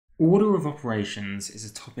Order of operations is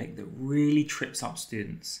a topic that really trips up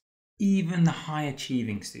students, even the high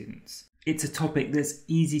achieving students. It's a topic that's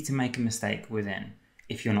easy to make a mistake within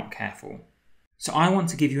if you're not careful. So I want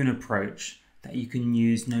to give you an approach that you can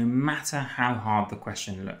use no matter how hard the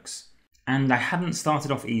question looks. And I haven't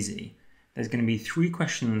started off easy. There's going to be 3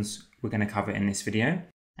 questions we're going to cover in this video,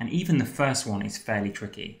 and even the first one is fairly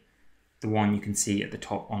tricky, the one you can see at the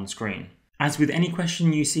top on screen. As with any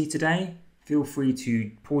question you see today, feel free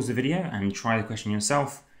to pause the video and try the question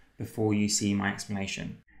yourself before you see my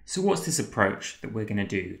explanation. So what's this approach that we're going to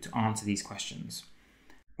do to answer these questions?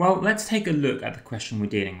 Well, let's take a look at the question we're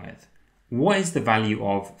dealing with. What is the value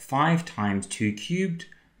of 5 times 2 cubed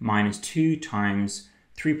minus 2 times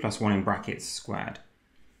 3 plus 1 in brackets squared?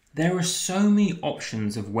 There are so many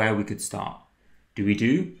options of where we could start. Do we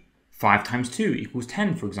do 5 times 2 equals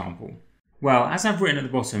 10, for example? Well, as I've written at the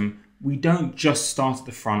bottom, we don't just start at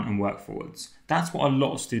the front and work forwards. That's what a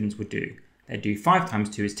lot of students would do. They'd do 5 times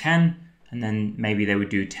 2 is 10, and then maybe they would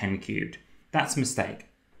do 10 cubed. That's a mistake.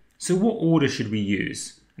 So what order should we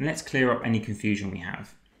use? And let's clear up any confusion we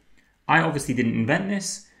have. I obviously didn't invent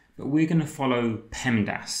this, but we're going to follow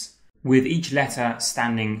Pemdas, with each letter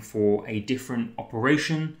standing for a different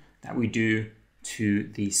operation that we do to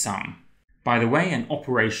the sum. By the way, an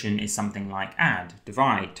operation is something like add,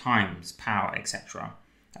 divide, times, power, etc.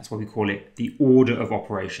 That's why we call it the order of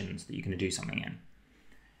operations that you're going to do something in.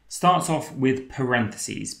 Starts off with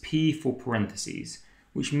parentheses, P for parentheses,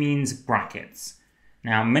 which means brackets.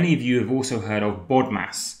 Now, many of you have also heard of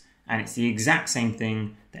BODMAS, and it's the exact same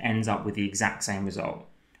thing that ends up with the exact same result.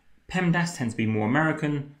 Pemdas tends to be more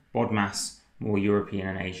American, BODMAS more European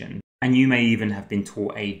and Asian. And you may even have been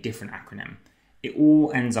taught a different acronym. It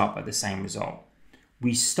all ends up at the same result.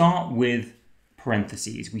 We start with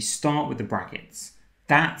parentheses, we start with the brackets.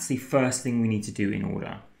 That's the first thing we need to do in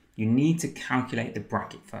order. You need to calculate the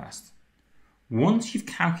bracket first. Once you've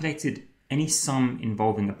calculated any sum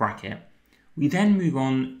involving a bracket, we then move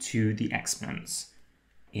on to the exponents.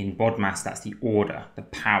 In BODMAS, that's the order, the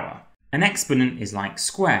power. An exponent is like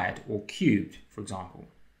squared or cubed, for example.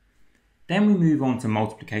 Then we move on to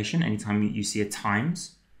multiplication anytime you see a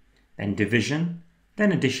times, then division,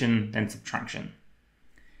 then addition, then subtraction.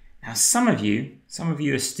 Now, some of you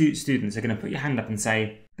astute students are going to put your hand up and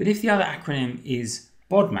say, but if the other acronym is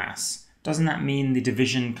BODMAS, doesn't that mean the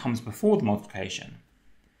division comes before the multiplication?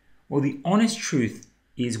 Well, the honest truth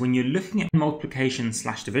is when you're looking at multiplication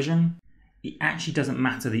 / division, it actually doesn't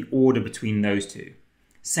matter the order between those two.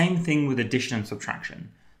 Same thing with addition and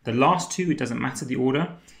subtraction. The last two, it doesn't matter the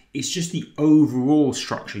order. It's just the overall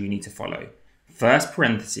structure you need to follow. First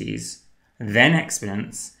parentheses, then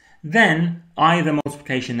exponents, then either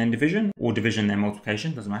multiplication then division, or division then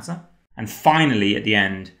multiplication, doesn't matter. And finally, at the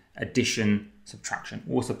end, addition, subtraction,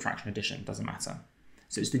 or subtraction, addition, doesn't matter.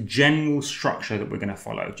 So it's the general structure that we're going to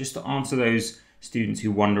follow, just to answer those students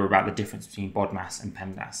who wonder about the difference between BODMAS and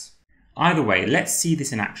Pemdas. Either way, let's see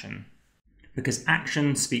this in action, because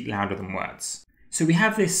actions speak louder than words. So we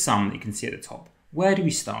have this sum that you can see at the top. Where do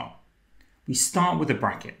we start? We start with the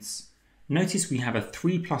brackets. Notice we have a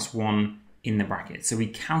 3 plus 1 in the bracket. So we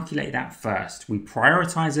calculate that first. We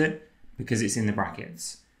prioritize it because it's in the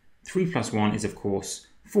brackets. 3 plus 1 is, of course,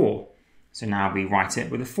 4. So now we write it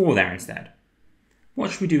with a 4 there instead. What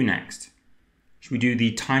should we do next? Should we do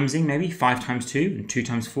the timesing, maybe 5 times 2 and 2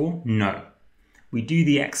 times 4? No. We do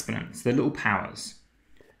the exponents, the little powers.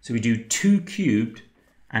 So we do 2 cubed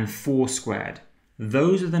and 4 squared.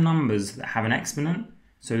 Those are the numbers that have an exponent,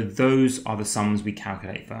 so those are the sums we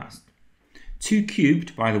calculate first. 2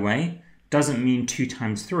 cubed, by the way, doesn't mean 2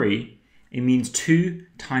 times 3. It means 2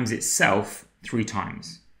 times itself 3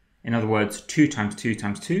 times. In other words, 2 times 2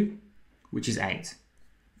 times 2, which is 8.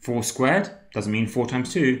 4 squared doesn't mean 4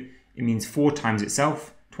 times 2. It means 4 times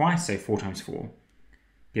itself twice, so 4 times 4,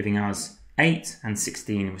 giving us 8 and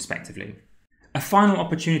 16 respectively. A final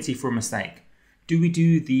opportunity for a mistake. Do we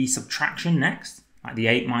do the subtraction next, like the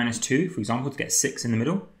 8 minus 2, for example, to get 6 in the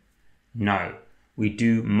middle? No, we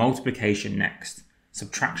do multiplication next.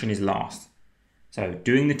 Subtraction is last. So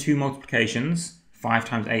doing the 2 multiplications, 5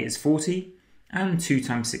 times 8 is 40, and 2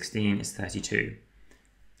 times 16 is 32.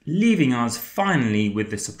 Leaving us finally with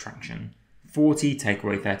the subtraction. 40 take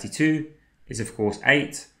away 32 is of course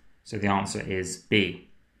 8, so the answer is B.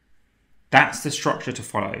 That's the structure to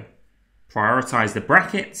follow. Prioritize the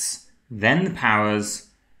brackets, then the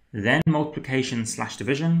powers, then multiplication /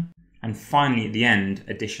 division, and finally at the end,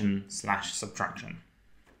 addition / subtraction.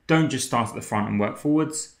 Don't just start at the front and work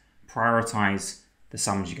forwards. Prioritize the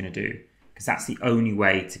sums you're going to do, because that's the only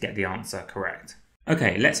way to get the answer correct.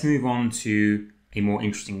 Okay, let's move on to a more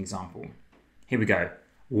interesting example. Here we go.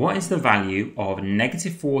 What is the value of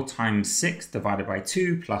negative 4 times 6 divided by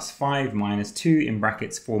 2 plus 5 minus 2 in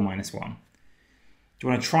brackets 4 minus 1? Do you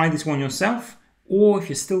want to try this one yourself? Or if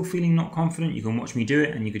you're still feeling not confident, you can watch me do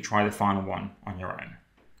it and you could try the final one on your own.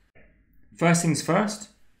 First things first,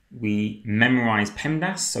 we memorize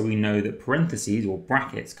PEMDAS so we know that parentheses or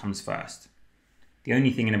brackets comes first. The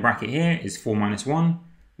only thing in a bracket here is 4 minus 1,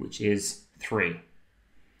 which is 3.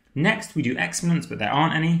 Next, we do exponents, but there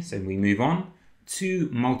aren't any, so we move on to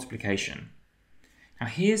multiplication. Now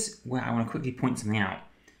here's where I want to quickly point something out.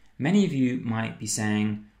 Many of you might be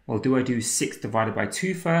saying, well, do I do 6 divided by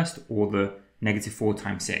 2 first or the negative 4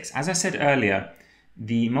 times 6? As I said earlier,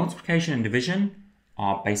 the multiplication and division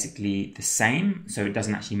are basically the same, so it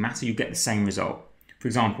doesn't actually matter, you get the same result. For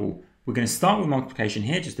example, we're going to start with multiplication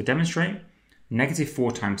here just to demonstrate. Negative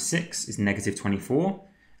 4 times 6 is negative 24,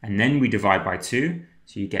 and then we divide by 2,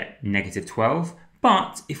 so you get negative 12.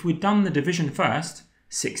 But if we'd done the division first,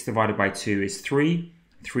 6 divided by 2 is 3,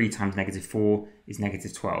 3 times negative 4 is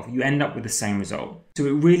negative 12. You end up with the same result. So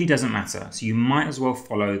it really doesn't matter, so you might as well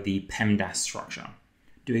follow the PEMDAS structure,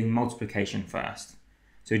 doing multiplication first.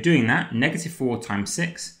 So doing that, negative 4 times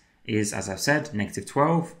 6 is, as I've said, negative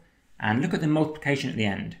 12. And look at the multiplication at the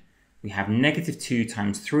end. We have negative 2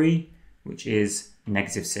 times 3, which is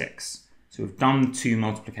negative 6. So we've done 2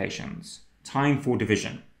 multiplications. Time for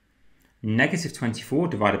division. Negative 24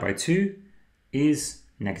 divided by 2 is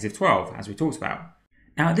negative 12, as we talked about.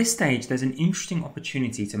 Now at this stage, there's an interesting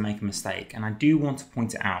opportunity to make a mistake, and I do want to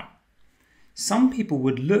point it out. Some people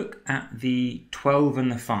would look at the 12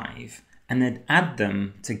 and the 5 and then add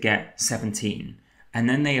them to get 17. And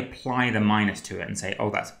then they apply the minus to it and say,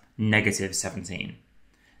 oh, that's negative 17.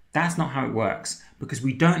 That's not how it works, because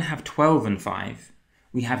we don't have 12 and 5.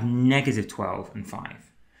 We have negative 12 and 5.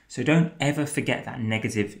 So don't ever forget that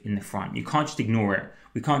negative in the front. You can't just ignore it.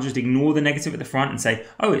 We can't just ignore the negative at the front and say,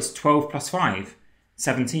 oh, it's 12 plus 5,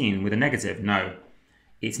 17 with a negative. No,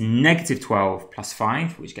 it's negative 12 plus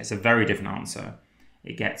 5, which gets a very different answer.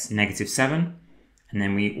 It gets negative 7. And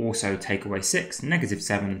then we also take away 6. Negative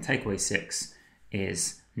 7 take away 6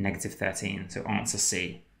 is negative 13. So answer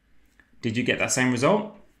C. Did you get that same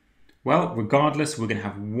result? Well, regardless, we're going to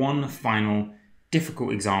have one final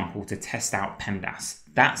difficult example to test out PEMDAS.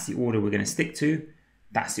 That's the order we're going to stick to.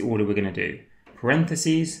 That's the order we're going to do.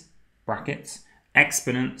 Parentheses, brackets,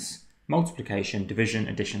 exponents, multiplication, division,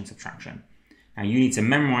 addition, subtraction. Now you need to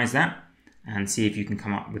memorize that and see if you can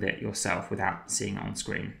come up with it yourself without seeing it on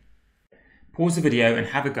screen. Pause the video and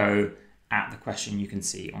have a go at the question you can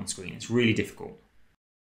see on screen. It's really difficult.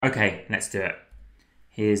 Okay, let's do it.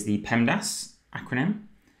 Here's the Pemdas acronym.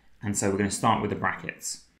 And so we're going to start with the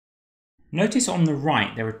brackets. Notice on the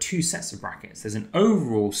right, there are 2 sets of brackets. There's an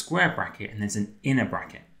overall square bracket and there's an inner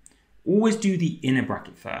bracket. Always do the inner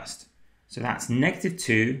bracket first. So that's negative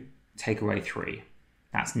 2, take away 3.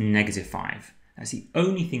 That's negative 5. That's the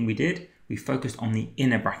only thing we did. We focused on the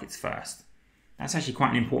inner brackets first. That's actually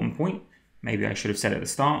quite an important point. Maybe I should have said at the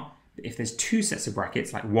start, but if there's 2 sets of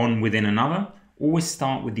brackets, like one within another, always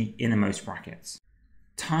start with the innermost brackets.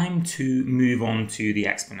 Time to move on to the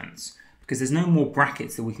exponents, because there's no more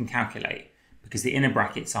brackets that we can calculate, because the inner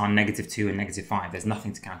brackets are negative 2 and negative 5. There's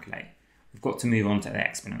nothing to calculate. We've got to move on to the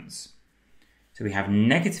exponents. So we have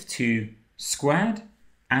negative 2 squared,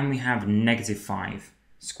 and we have negative 5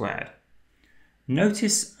 squared.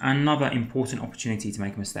 Notice another important opportunity to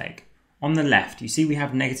make a mistake. On the left, you see we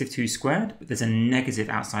have negative 2 squared, but there's a negative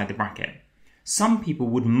outside the bracket. Some people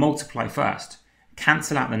would multiply first,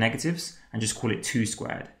 cancel out the negatives, and just call it 2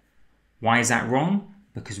 squared. Why is that wrong?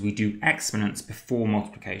 Because we do exponents before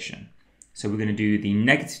multiplication. So we're going to do the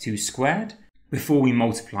negative 2 squared before we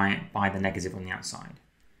multiply it by the negative on the outside.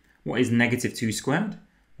 What is negative 2 squared?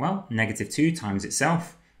 Well, negative 2 times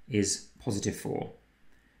itself is positive 4.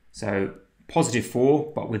 So positive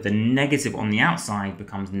 4, but with the negative on the outside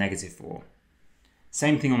becomes negative 4.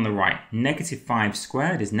 Same thing on the right. Negative 5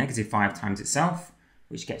 squared is negative 5 times itself,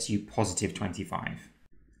 which gets you positive 25.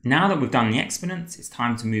 Now that we've done the exponents, it's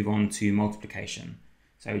time to move on to multiplication.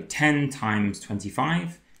 So 10 times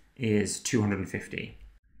 25 is 250,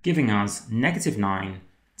 giving us negative 9,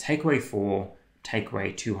 take away 4, take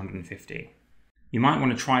away 250. You might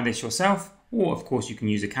want to try this yourself, or of course you can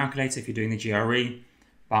use a calculator if you're doing the GRE,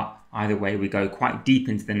 but either way we go quite deep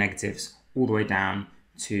into the negatives, all the way down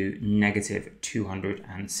to negative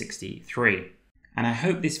 263. And I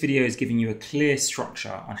hope this video is giving you a clear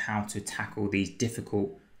structure on how to tackle these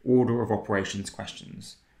difficult order of operations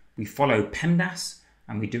questions. We follow PEMDAS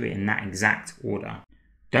and we do it in that exact order.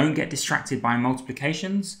 Don't get distracted by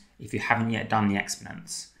multiplications if you haven't yet done the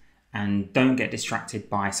exponents. And don't get distracted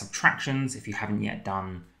by subtractions if you haven't yet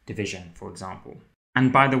done division, for example.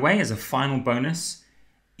 And by the way, as a final bonus,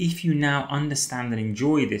 if you now understand and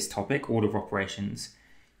enjoy this topic, order of operations,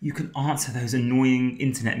 you can answer those annoying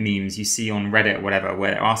internet memes you see on Reddit or whatever,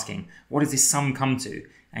 where they're asking, what does this sum come to?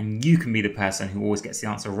 And you can be the person who always gets the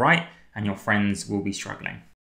answer right, and your friends will be struggling.